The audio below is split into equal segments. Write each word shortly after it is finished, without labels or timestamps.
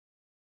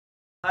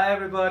Hi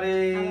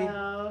everybody!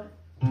 Hello.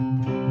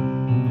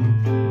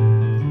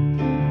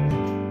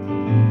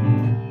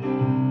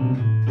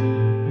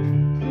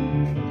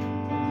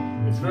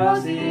 It's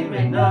Rosy,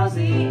 Red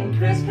Nosy, and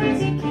Chris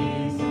Crazy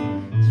Keys.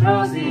 It's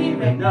Rosy,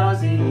 Red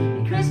Nosy,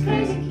 and Chris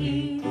Crazy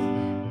Keys.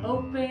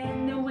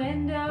 Open the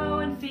window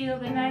and feel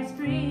the nice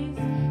breeze.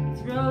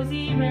 It's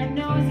Rosy, Red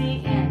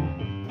Nosy,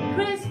 and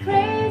Chris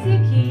Crazy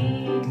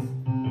Keys.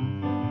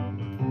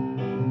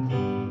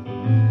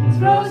 It's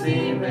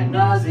Rosy, Red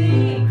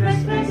Nosy, and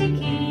Chris Crazy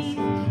Keys.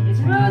 It's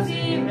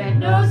Rosy, Red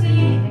Nosy,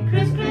 and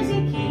Chris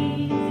Crazy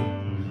Keys.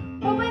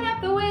 Open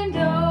up the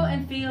window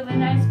and feel the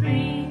nice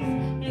breeze.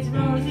 It's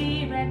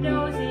Rosy, Red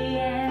Nosy,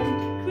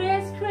 and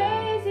Chris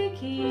Crazy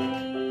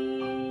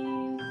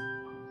Keys.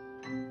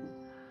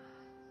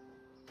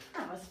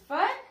 That was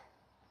fun.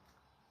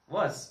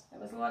 Was?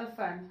 That was a lot of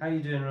fun. How you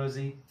doing,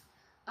 Rosie?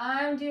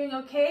 I'm doing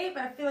okay,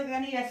 but I feel like I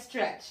need a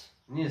stretch.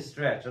 You need a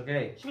stretch,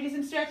 okay. Should we do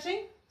some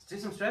stretching? Let's do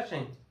some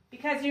stretching.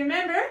 Because you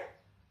remember,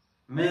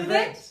 Move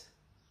it,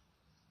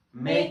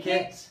 make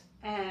it,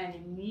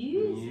 and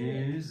music.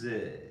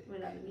 music. We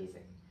love the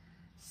music.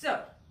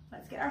 So,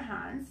 let's get our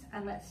hands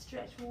and let's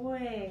stretch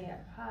way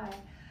up high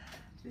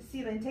to the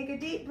ceiling. Take a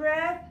deep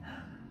breath,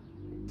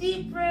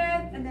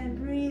 and then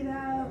breathe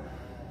out.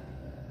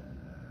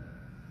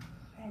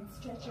 And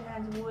stretch your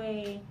hands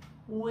way,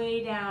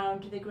 way down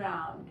to the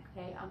ground.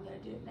 Okay, I'm going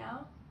to do it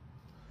now.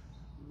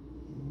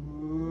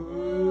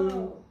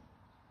 Whoa.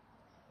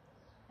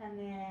 And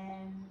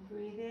then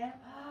breathe in.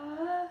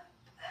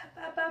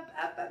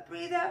 Up,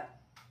 breathe out.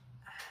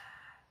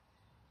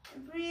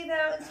 And breathe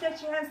out and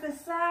stretch your hands to the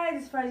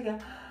sides as far as you go.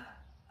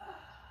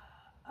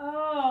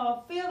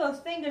 Oh, feel those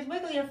fingers,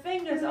 wiggle your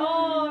fingers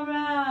all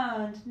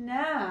around.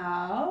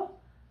 Now,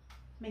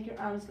 make your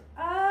arms go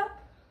up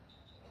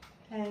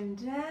and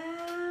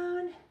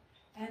down.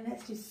 And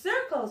let's do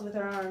circles with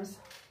our arms.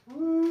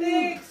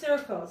 Big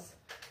circles.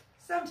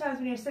 Sometimes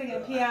when you're sitting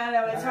at a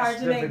piano, it's hard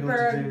to make big.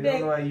 I don't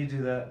know why you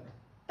do that.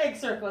 Big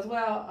circles.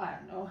 Well, I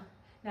don't know.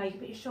 Now you can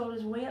put your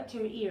shoulders way up to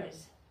your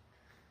ears.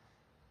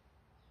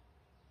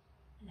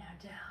 Now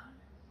down.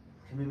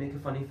 Can we make a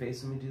funny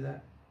face when we do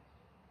that?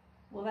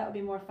 Well, that would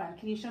be more fun.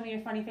 Can you show me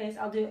your funny face?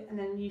 I'll do it, and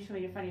then you show me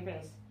your funny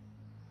face.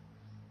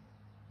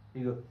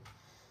 Here you go.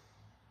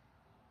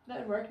 That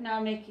would work.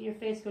 Now make your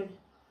face good.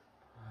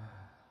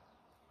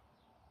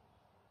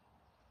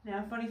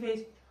 Now funny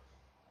face.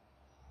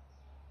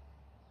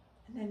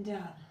 And then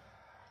down.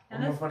 Now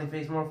More funny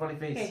face, more funny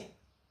face. Okay.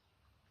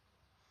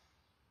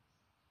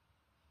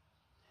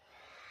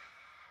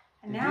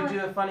 And Did now you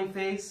do a funny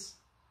face?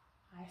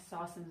 I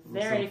saw some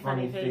very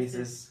funny faces.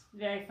 faces.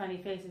 Very funny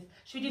faces.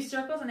 Should we do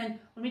circles? And then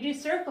when we do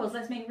circles,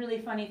 let's make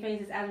really funny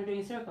faces as we're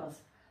doing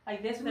circles.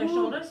 Like this with our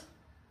shoulders.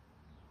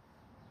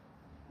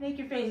 Make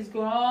your faces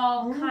go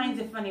all kinds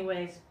of funny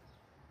ways.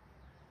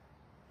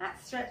 That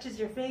stretches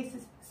your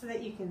faces so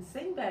that you can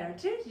sing better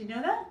too. Did you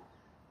know that?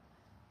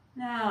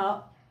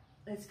 Now,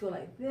 let's go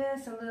like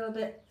this a little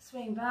bit.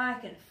 Swing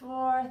back and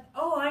forth.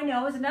 Oh, I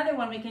know. There's another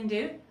one we can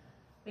do.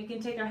 We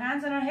can take our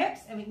hands on our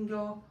hips and we can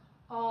go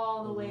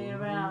all the way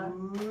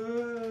around.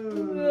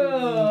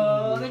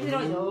 Whoa. Make the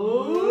noise.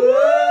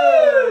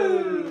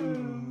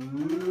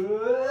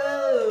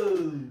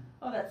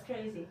 Oh, that's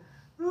crazy.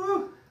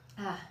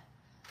 I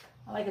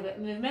like a bit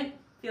of movement.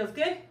 Feels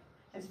good.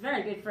 It's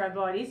very good for our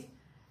bodies.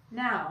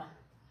 Now,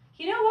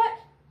 you know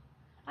what?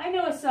 I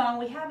know a song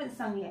we haven't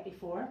sung yet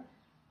before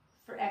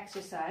for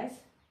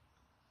exercise.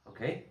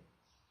 Okay.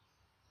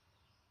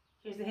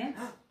 Here's the hints.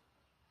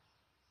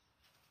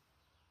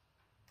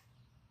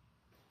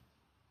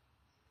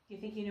 You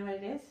think you know what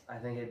it is? I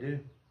think I do.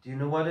 Do you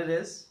know what it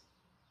is?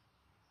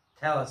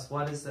 Tell us,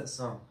 what is that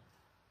song?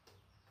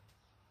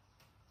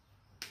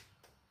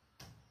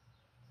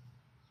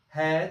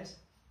 Head,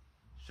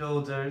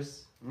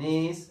 shoulders,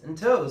 knees, and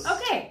toes.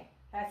 Okay,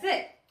 that's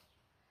it.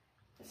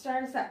 Let's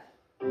start us up.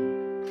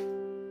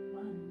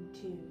 1,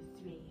 2,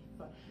 3,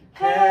 4.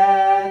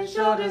 Head,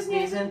 shoulders,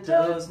 knees and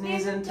toes,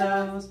 knees and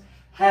toes.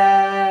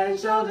 Head,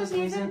 shoulders,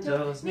 knees and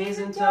toes,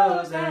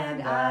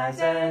 and eyes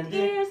and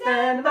ears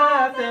and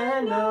mouth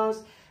and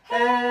nose.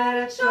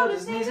 Head,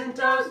 shoulders, knees and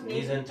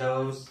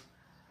toes.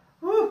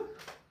 Woo!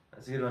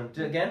 That's a good one.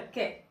 Do it again.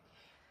 Okay.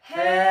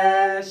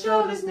 Head,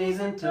 shoulders, knees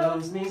and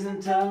toes.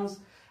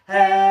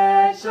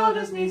 Head,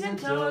 shoulders, knees and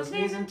toes,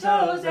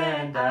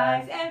 and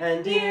eyes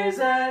and ears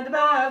and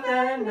mouth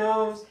and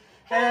nose.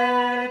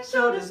 Head,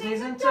 shoulders,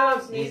 knees and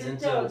toes.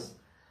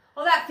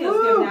 Well, that feels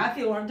good now. I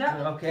feel warmed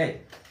up.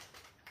 Okay.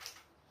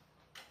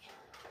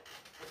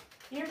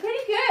 You're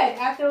pretty good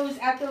at those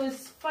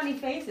funny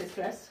faces,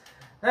 Chris.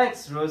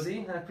 Thanks,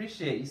 Rosie. I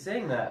appreciate you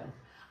saying that.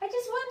 I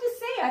just wanted to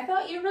say, I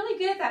thought you're really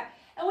good at that.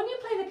 And when you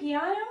play the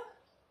piano,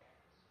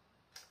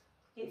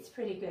 it's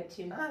pretty good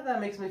too. That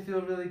makes me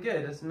feel really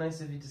good. It's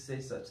nice of you to say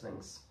such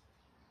things.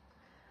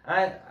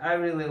 I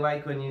really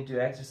like when you do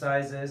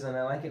exercises, and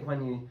I like it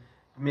when you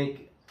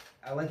make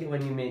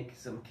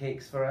some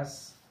cakes for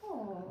us.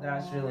 Oh.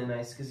 That's really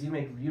nice because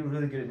you're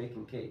really good at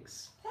making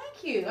cakes.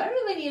 Thank you. I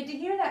really needed to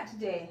hear that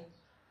today.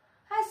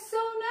 That's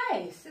so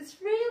nice. It's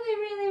really,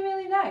 really,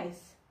 really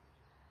nice.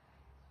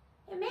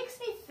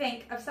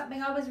 think of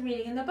something I was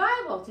reading in the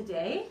Bible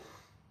today.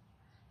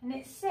 And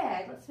it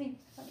said, let me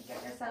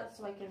get this out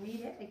so I can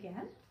read it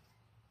again.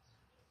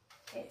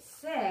 It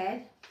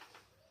said,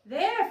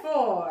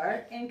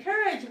 therefore,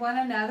 encourage one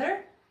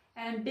another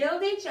and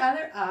build each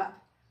other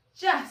up,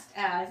 just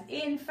as,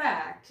 in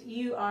fact,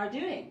 you are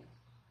doing.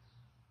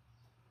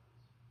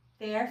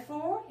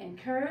 Therefore,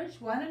 encourage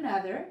one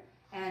another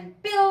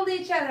and build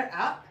each other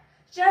up,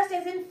 just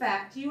as, in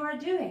fact, you are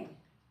doing.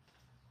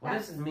 What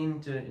does it mean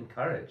to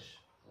encourage?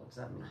 What does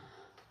that mean?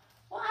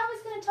 Well, I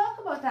was going to talk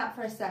about that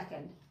for a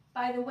second.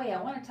 By the way,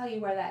 I want to tell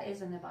you where that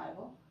is in the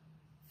Bible.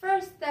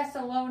 1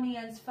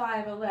 Thessalonians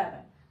 5:11.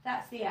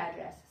 That's the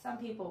address. Some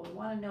people would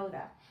want to know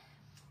that.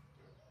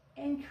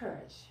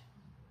 Encourage.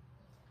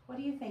 What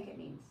do you think it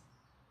means?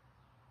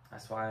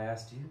 That's why I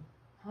asked you.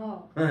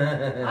 Oh,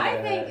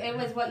 I think it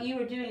was what you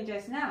were doing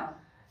just now.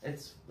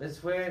 It's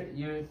where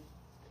you,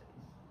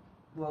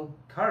 well,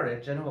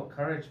 courage. I know what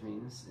courage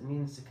means. It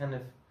means to kind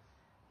of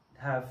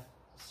have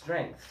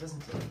strength,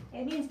 doesn't it?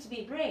 It means to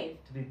be brave.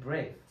 To be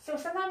brave. So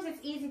sometimes it's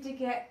easy to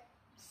get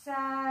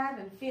sad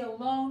and feel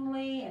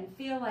lonely and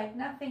feel like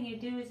nothing you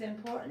do is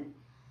important.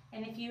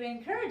 And if you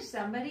encourage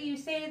somebody, you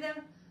say to them,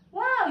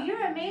 wow,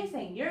 you're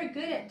amazing. You're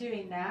good at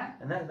doing that.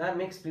 And that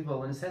makes people,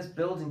 when it says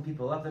building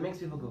people up, that makes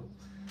people go,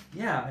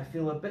 yeah, I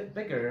feel a bit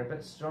bigger, a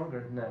bit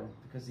stronger now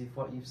because of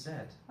what you've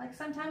said. Like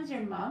sometimes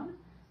your mum,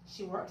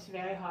 she works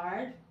very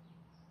hard.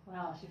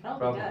 Well, she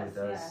probably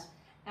does. Yeah.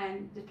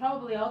 And there's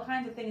probably all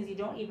kinds of things you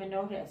don't even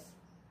notice.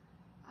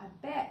 I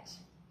bet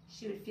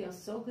she would feel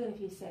so good if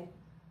you said,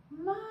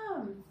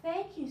 Mom,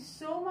 thank you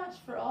so much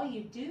for all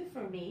you do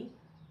for me.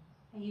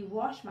 And you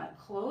wash my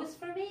clothes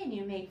for me and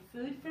you make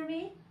food for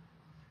me.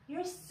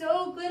 You're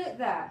so good at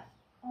that.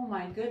 Oh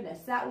my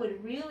goodness, that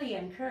would really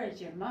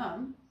encourage your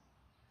mom.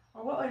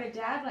 Or what would a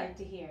dad like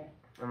to hear?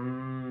 I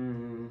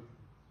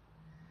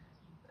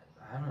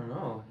don't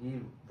know.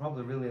 He'd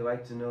probably really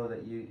like to know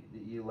that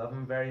you love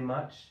him very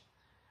much,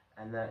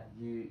 and that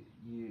you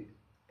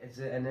is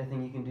there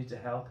anything you can do to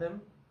help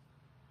him?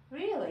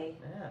 Really?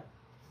 Yeah.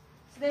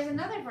 So there's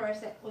another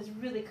verse that was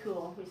really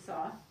cool we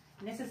saw,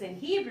 and this is in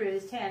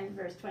Hebrews 10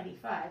 verse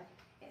 25.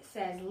 It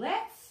says,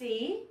 let's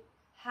see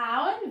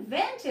how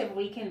inventive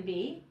we can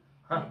be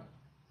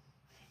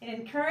in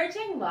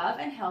encouraging love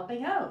and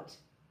helping out.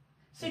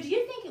 So do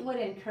you think it would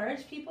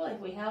encourage people if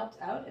we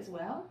helped out as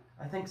well?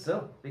 I think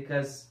so,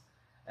 because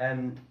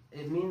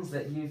it means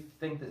that you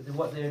think that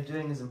what they're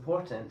doing is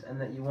important and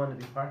that you want to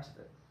be part of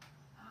it.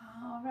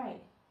 All right.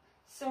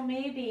 So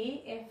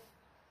maybe if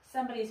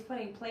somebody's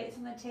putting plates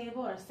on the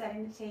table or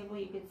setting the table,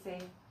 you could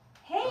say,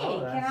 hey,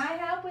 can I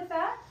help with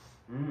that?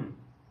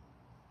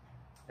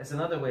 It's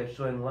another way of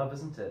showing love,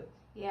 isn't it?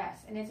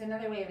 Yes, and it's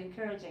another way of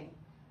encouraging.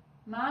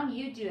 Mom,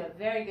 you do a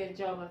very good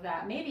job of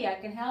that. Maybe I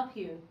can help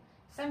you.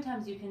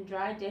 Sometimes you can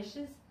dry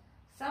dishes.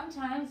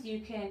 Sometimes you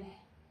can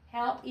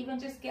help even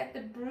just get the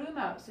broom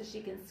out so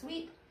she can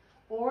sweep.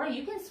 Or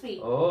you can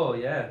sweep. Oh,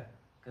 yeah.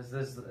 Because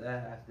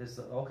there's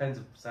all kinds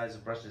of sizes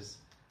of brushes.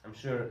 I'm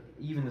sure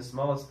even the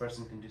smallest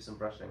person can do some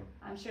brushing.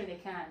 I'm sure they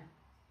can.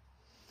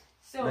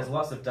 So there's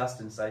lots of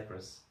dust in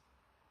Cyprus.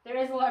 There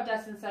is a lot of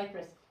dust in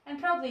Cyprus. And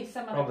probably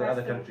some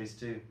other countries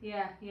too.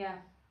 Yeah, yeah.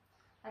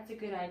 That's a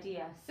good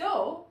idea.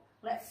 So,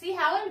 let's see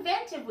how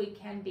inventive we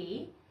can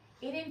be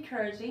in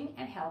encouraging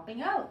and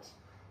helping out.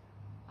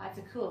 That's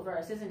a cool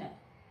verse, isn't it?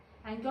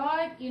 And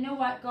God, you know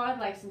what? God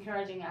likes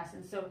encouraging us.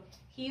 And so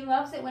He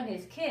loves it when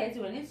His kids,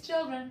 when His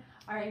children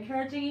are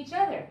encouraging each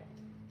other.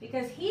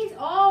 Because He's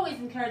always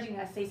encouraging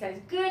us. He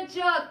says, good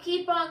job,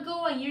 keep on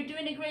going. You're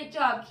doing a great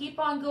job. Keep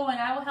on going.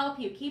 I will help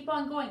you. Keep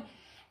on going.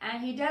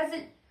 And He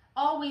doesn't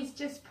always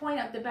just point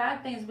out the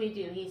bad things we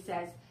do. He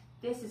says,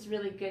 this is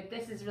really good.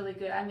 This is really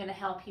good. I'm going to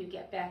help you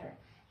get better.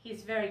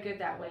 He's very good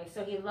that way.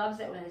 So He loves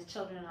it when His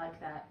children are like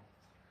that.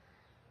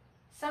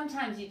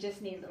 Sometimes you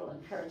just need a little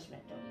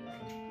encouragement, don't you?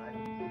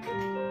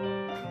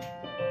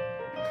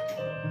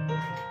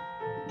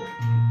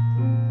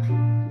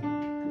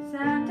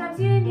 Sometimes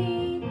you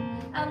need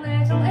a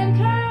little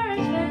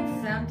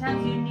encouragement.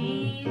 Sometimes you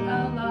need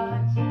a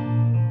lot.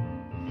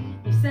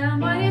 If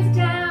someone is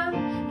down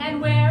and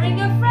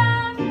wearing a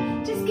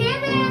frown, just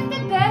give it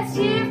the best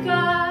you've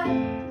got.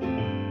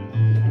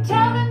 And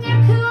tell them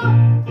they're cool,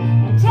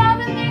 and tell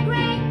them they're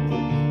great,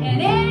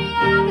 and any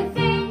other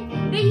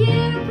thing that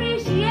you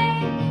appreciate.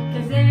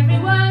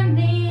 Everyone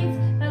needs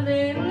a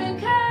little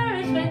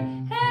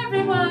encouragement.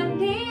 Everyone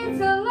needs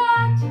a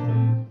lot.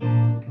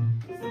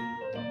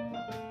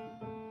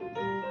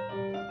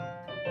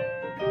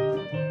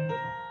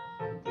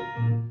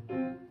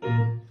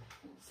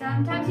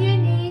 Sometimes you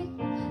need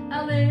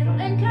a little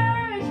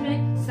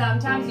encouragement.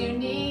 Sometimes you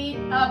need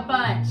a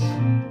bunch.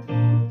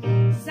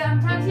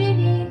 Sometimes you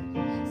need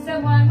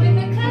someone with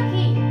a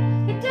cookie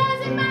who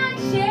doesn't mind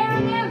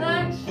sharing their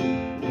lunch.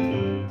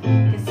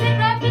 Sit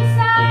right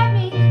beside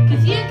me,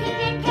 you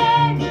can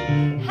depend,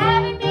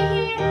 having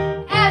me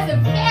here as a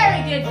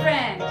very good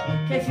friend.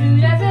 Cause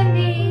who doesn't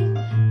need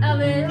a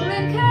little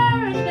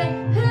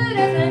encouragement? Who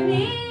doesn't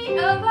need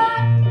a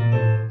lot?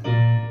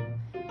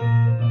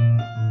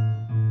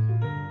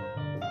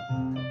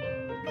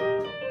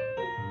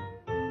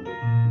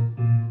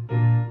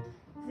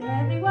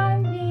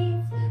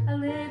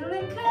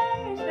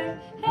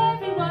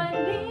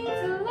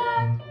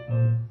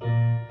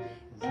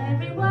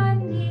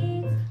 Everyone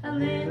needs a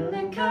little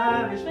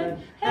encouragement.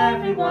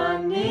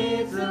 Everyone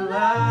needs a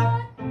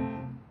lot.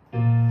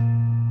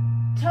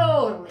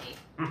 Totally.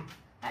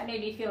 That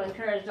made me feel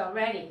encouraged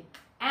already.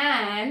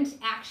 And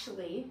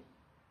actually,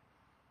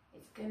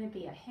 it's going to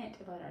be a hint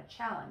about our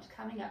challenge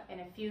coming up in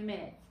a few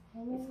minutes.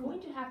 It's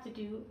going to have to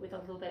do with a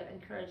little bit of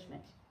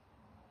encouragement.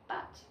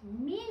 But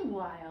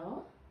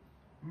meanwhile,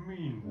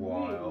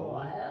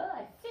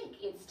 I think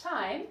it's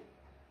time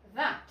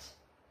that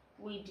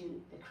we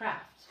do the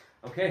craft.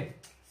 Okay.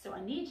 So I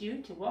need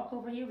you to walk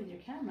over here with your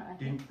camera.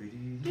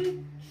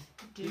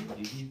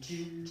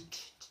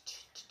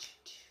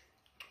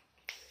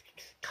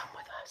 Come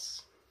with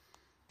us.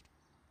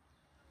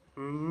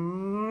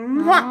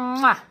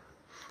 Mwah.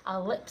 A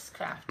lips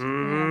craft.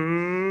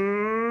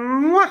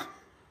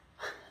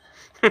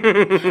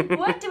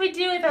 What do we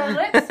do with our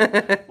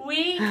lips?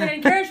 We can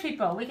encourage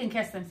people. We can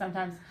kiss them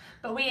sometimes,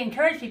 but we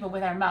encourage people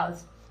with our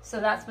mouths.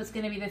 So that's what's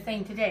going to be the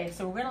thing today.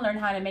 So we're going to learn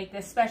how to make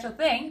this special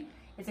thing.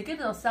 It's a good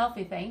little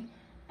selfie thing,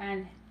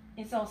 and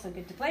it's also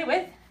good to play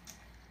with.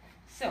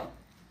 So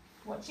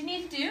what you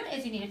need to do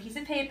is you need a piece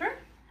of paper.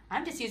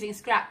 I'm just using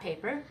scrap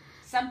paper,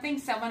 something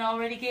someone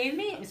already gave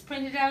me. It was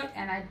printed out,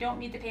 and I don't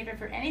need the paper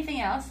for anything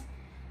else.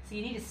 So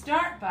you need to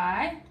start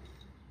by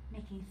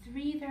making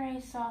 3 very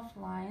soft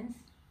lines.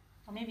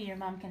 Or maybe your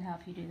mom can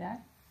help you do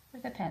that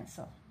with a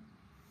pencil.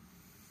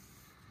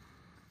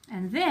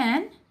 And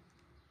then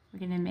we're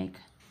going to make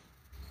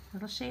a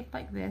little shape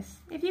like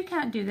this. If you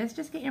can't do this,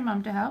 just get your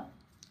mom to help.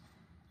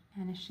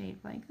 And a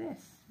shape like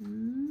this.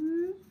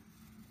 And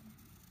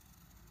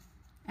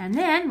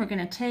then we're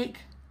going to take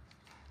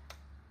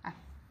a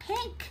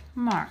pink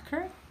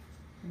marker.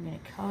 I'm going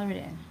to color it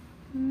in.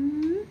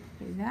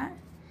 Do that.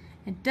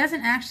 It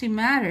doesn't actually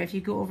matter if you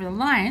go over the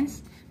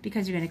lines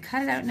because you're going to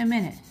cut it out in a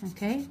minute,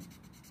 okay?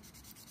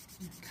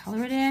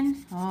 Color it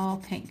in, all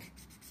pink.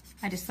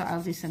 I just thought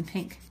I'll do some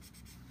pink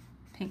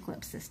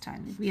lips this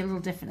time. It'll be a little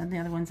different than the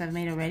other ones I've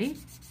made already.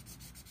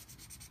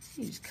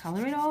 So you just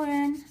color it all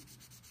in.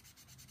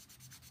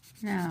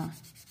 Now.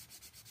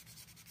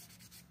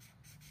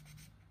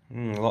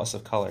 Lots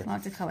of color.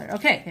 Lots of color.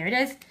 Okay, there it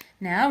is.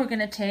 Now we're going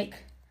to take,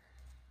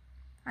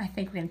 I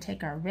think we're going to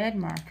take our red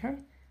marker.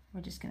 We're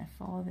just going to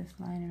follow this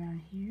line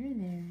around here.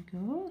 There we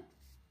go.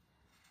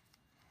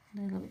 A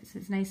little bit so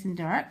it's nice and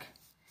dark.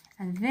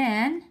 And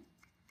then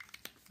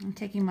I'm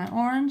taking my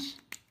orange.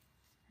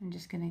 I'm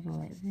just going to go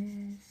like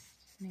this.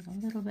 Just make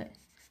a little bit,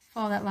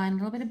 follow that line a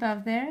little bit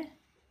above there.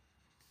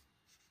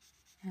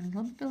 And a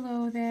little bit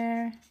below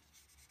there.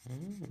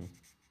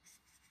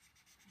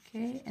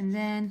 Okay, and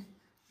then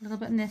a little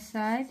bit on this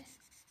side.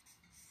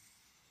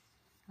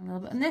 A little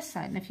bit on this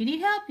side. And if you need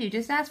help, you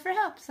just ask for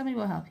help. Somebody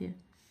will help you.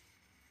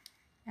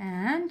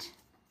 And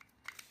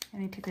I'm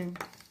going to take the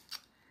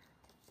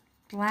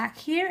black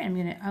here, and I'm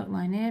going to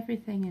outline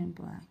everything in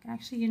black.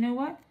 Actually, you know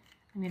what?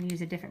 I'm going to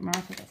use a different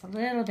marker that's a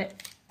little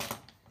bit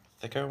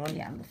thicker one?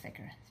 Yeah, a little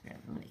thicker.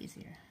 It's a little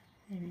easier.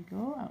 There we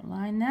go.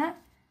 Outline that.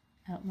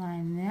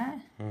 Outline that.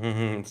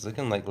 It's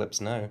looking like lips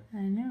now.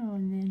 I know.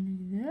 And then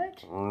do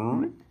that.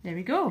 There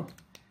we go.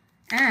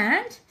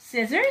 And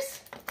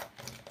scissors.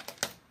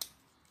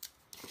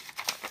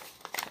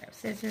 Grab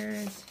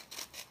scissors.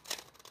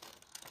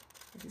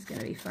 This is going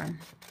to be fun.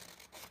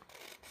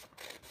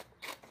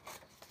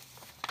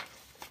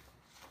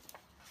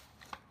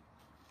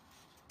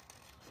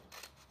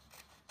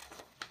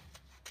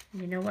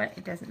 You know what?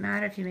 It doesn't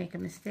matter if you make a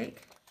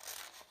mistake.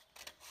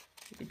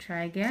 You can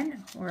try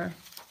again or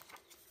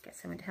get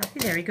someone to help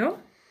you. There we go.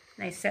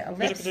 Nice set of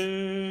lips.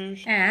 And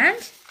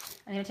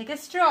I'm going to take a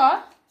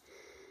straw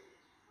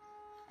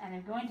and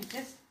I'm going to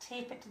just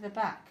tape it to the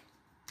back.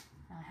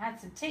 Now, I had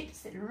some tape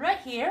sitting right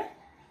here.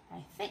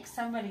 I think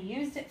somebody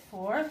used it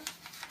for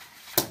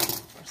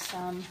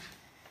some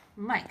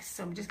mics.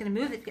 So I'm just going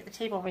to move it, get the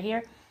tape over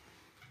here.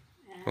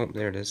 Oh,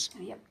 there it is.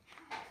 Yep.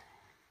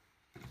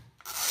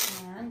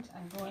 And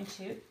I'm going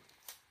to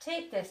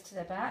tape this to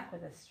the back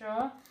with a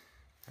straw.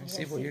 I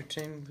see what you're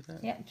doing with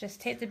that. Yep, just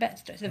tape the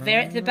back to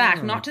the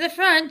back, not to the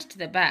front, to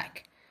the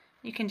back.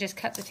 You can just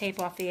cut the tape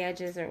off the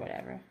edges or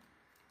whatever.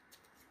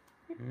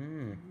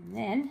 And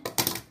then,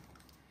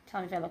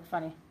 tell me if I look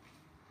funny.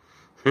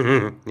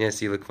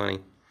 Yes, you look funny.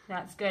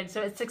 That's good.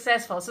 So it's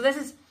successful. So this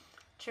is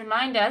to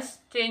remind us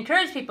to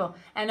encourage people.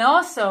 And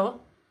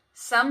also,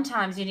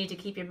 sometimes you need to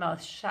keep your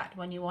mouth shut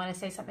when you want to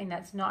say something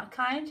that's not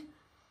kind.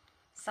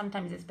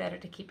 Sometimes it's better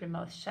to keep your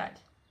mouth shut.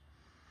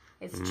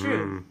 It's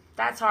true.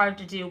 That's hard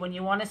to do when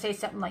you want to say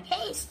something like,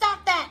 hey,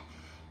 stop that.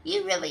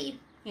 You really,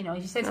 you know,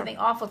 if you say something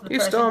awful to the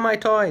person. You stole my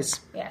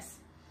toys. Yes.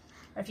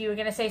 Or if you were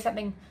going to say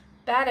something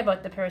bad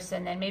about the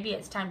person, then maybe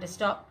it's time to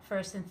stop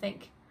first and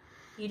think.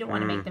 You don't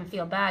want to make them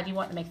feel bad. You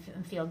want to make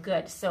them feel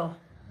good. So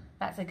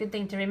that's a good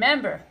thing to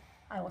remember.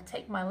 I will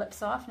take my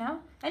lips off now.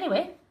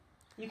 Anyway,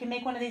 you can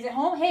make one of these at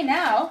home. Hey,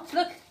 now,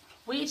 look,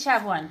 we each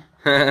have one.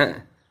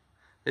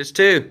 There's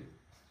two.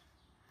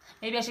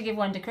 Maybe I should give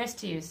one to Chris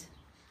to use.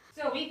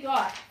 So we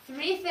got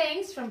 3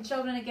 things from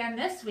children again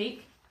this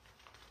week.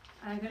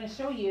 I'm going to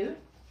show you,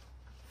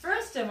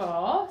 first of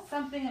all,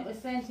 something that was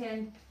sent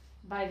in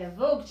by the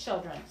Vogue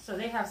children. So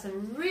they have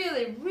some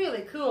really,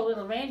 really cool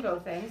little rainbow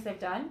things they've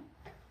done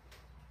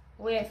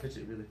with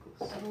Really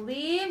cool.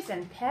 leaves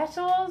and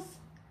petals.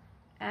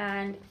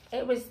 And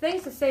it was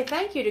things to say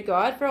thank you to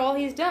God for all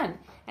he's done.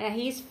 And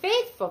he's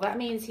faithful. That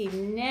means he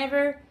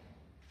never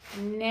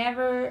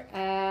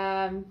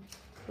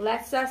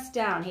lets us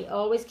down. He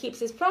always keeps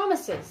his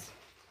promises.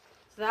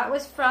 So that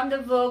was from the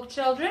Vogue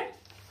children.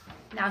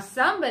 Now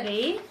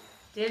somebody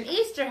did an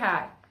Easter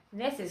hat.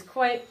 This is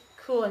quite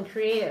cool and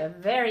creative.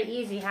 Very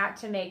easy hat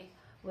to make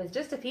with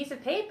just a piece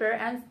of paper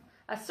and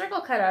a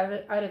circle cut out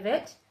of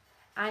it.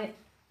 And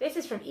this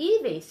is from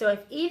Evie. So if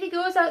Evie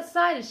goes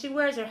outside and she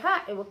wears her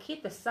hat, it will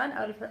keep the sun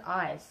out of her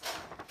eyes.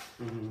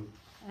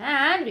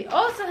 And we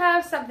also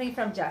have something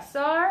from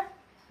Jassar,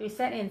 who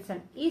sent in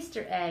some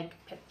Easter egg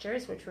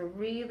pictures, which were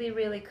really,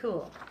 really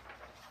cool.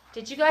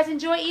 Did you guys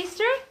enjoy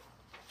Easter?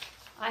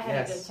 I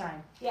had a good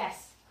time.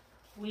 Yes,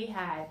 we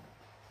had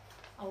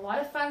a lot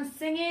of fun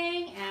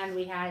singing, and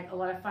we had a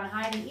lot of fun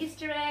hiding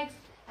Easter eggs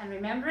and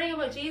remembering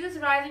about Jesus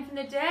rising from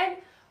the dead,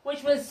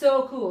 which was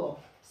so cool.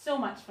 So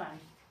much fun.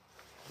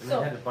 And we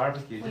had a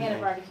barbecue, We had a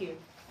barbecue.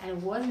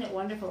 And wasn't it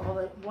wonderful? All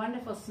the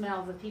wonderful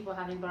smells of people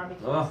having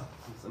barbecues. Oh,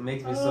 it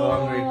makes me so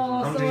hungry.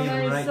 I'm hungry so even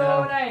nice, right so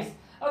now. nice.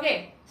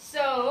 Okay,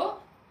 so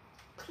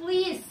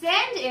please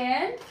send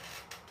in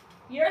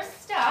your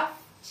stuff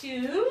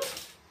to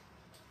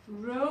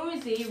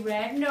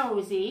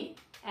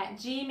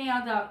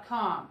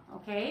rosyrednosy@gmail.com.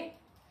 Okay?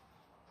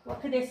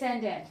 What could they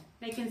send in?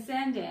 They can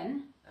send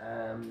in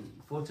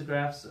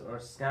photographs or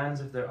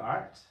scans of their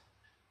art.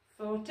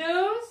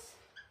 photos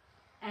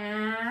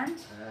and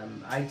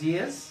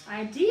Ideas.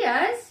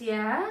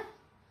 yeah.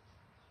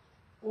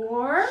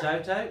 Or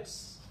Shout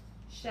outs.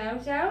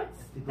 shout outs.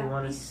 If people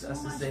want us to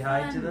say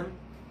hi to them.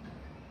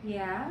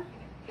 Yeah.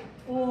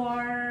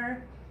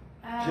 Or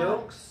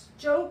Jokes.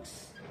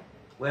 Jokes.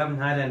 We haven't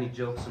had any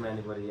jokes from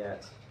anybody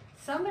yet.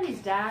 Somebody's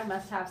dad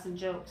must have some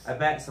jokes. I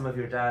bet some of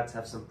your dads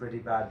have some pretty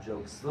bad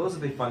jokes. Those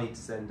would be funny to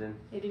send in.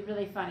 It'd be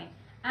really funny.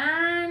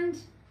 And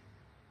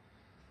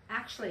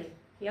actually,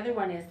 the other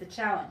one is the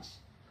challenge.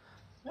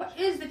 What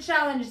is the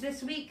challenge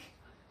this week,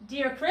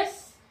 dear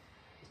Chris?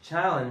 The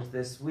challenge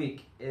this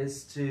week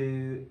is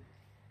to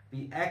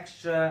be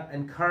extra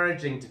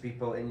encouraging to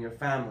people in your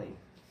family.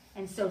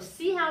 And so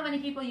see how many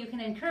people you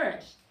can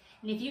encourage.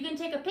 And if you can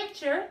take a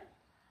picture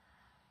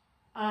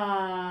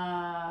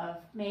of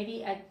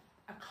maybe a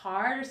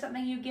card or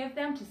something you give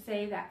them to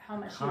say that how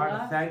much you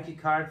love. A thank you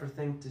card for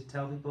thing to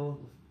tell people.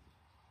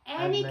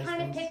 Any nice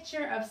kind of things.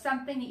 picture of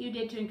something that you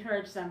did to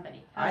encourage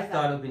somebody. I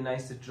thought it would be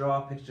nice to draw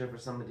a picture for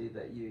somebody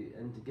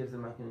and to give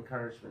them like an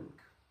encouragement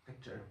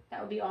picture.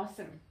 That would be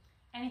awesome.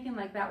 Anything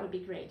like that would be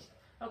great.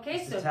 Okay,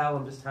 Just so to tell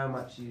them just how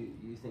much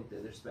you think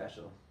that they're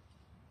special.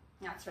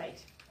 that's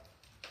right.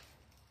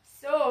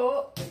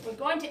 So we're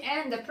going to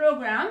end the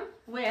program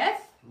with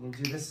You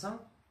can do this song?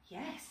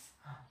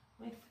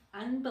 with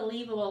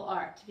Unbelievable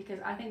Art,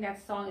 because I think that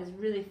song is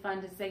really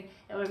fun to sing.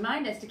 It'll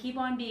remind us to keep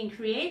on being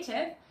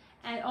creative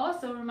and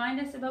also remind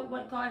us about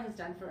what God has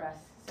done for us.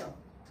 So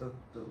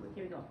Totally.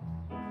 here we go.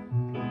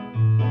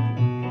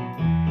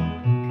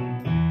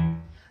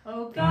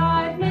 Oh,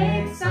 God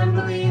makes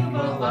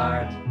unbelievable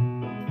art.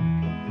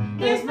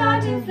 There's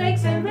mountains,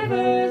 lakes, and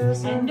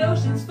rivers, and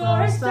oceans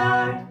for a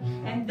start.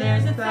 And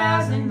there's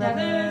 1,000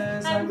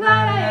 others. I'm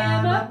glad I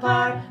am a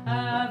part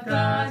of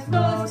God's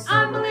most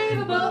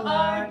unbelievable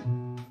art.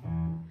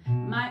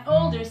 My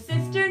older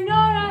sister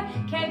Nora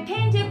can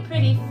paint a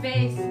pretty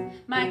face.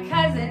 My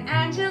cousin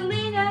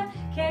Angelina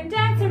can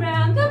dance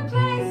around the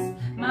place.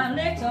 My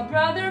little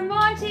brother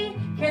Monty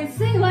can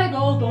sing like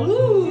old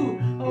Baloo.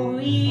 Oh,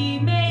 we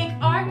make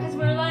art 'cause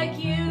we're like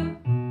you.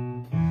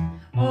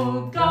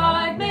 Oh,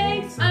 God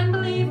makes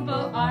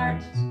unbelievable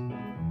art.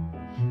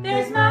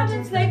 There's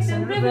mountains, lakes,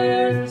 and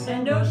rivers,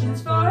 and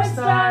oceans for a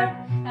start.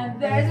 And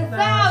there's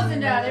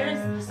 1,000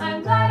 others.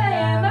 I'm glad I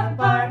am a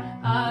part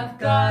of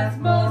God's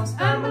most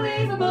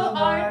unbelievable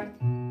art.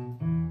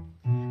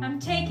 I'm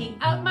taking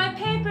out my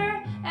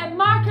paper and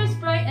markers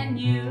bright and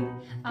new.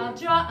 I'll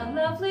draw a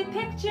lovely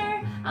picture.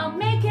 I'll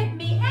make it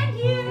me and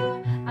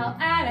you. I'll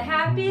add a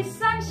happy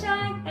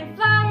sunshine and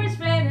flowers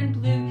red and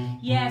blue.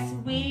 Yes,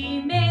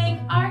 we make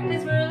art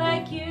 'cause we're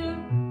like you.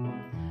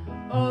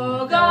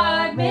 Oh,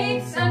 God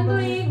makes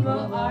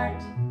unbelievable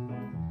art.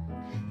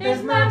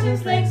 There's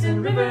mountains, lakes,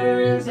 and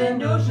rivers,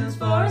 and oceans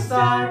for a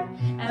start.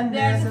 And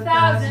there's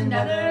 1,000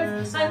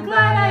 others. I'm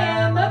glad I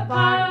am a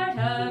part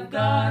of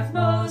God's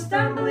most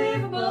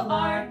unbelievable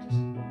art.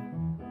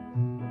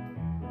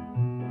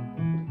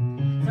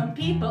 Some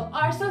people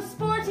are so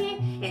sporty,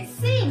 it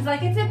seems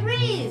like it's a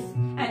breeze.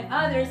 And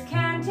others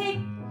can take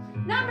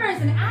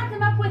numbers and add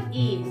them up with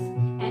ease.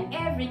 And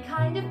every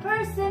kind of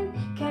person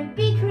can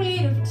be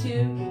creative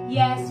too.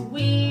 Yes,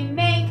 we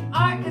make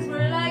art 'cause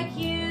we're like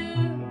you.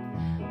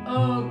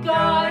 Oh,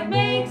 God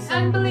makes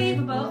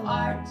unbelievable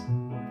art.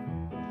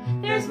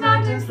 There's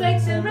mountains,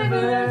 lakes, and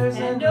rivers,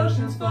 and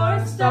oceans for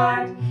a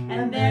start.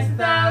 And there's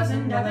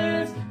 1,000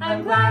 others.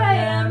 I'm glad I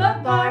am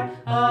a part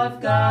of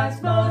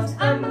God's most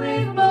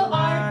unbelievable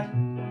art.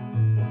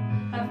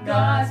 Of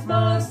God's most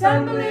most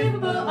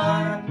unbelievable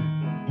art.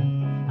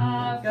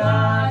 Of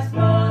God's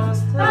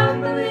most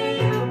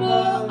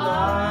unbelievable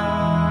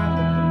art.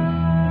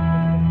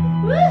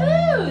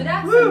 Woohoo!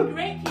 That's Woo! some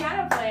great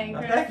piano playing,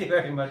 Chris. Thank you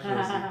very much,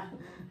 Rosy.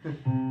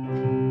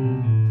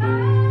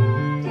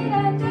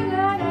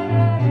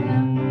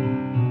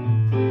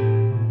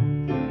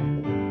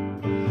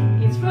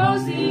 It's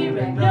Rosy,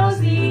 Red,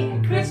 Nosy,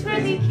 and Chris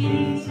Crazy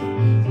Keys.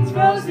 It's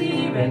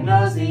Rosy, Red,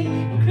 Nosy,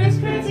 and Chris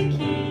Crazy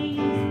Keys.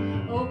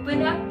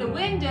 Open up the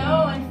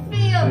window and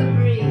feel the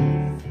breeze.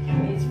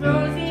 It's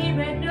Rosy,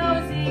 Red,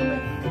 Nosy,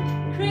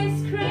 with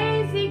Chris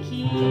Crazy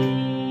Keys.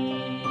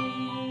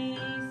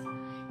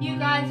 You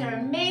guys are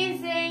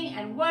amazing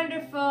and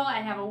wonderful,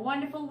 and have a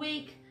wonderful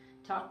week.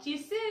 Talk to you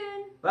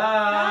soon.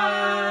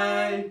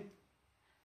 Bye.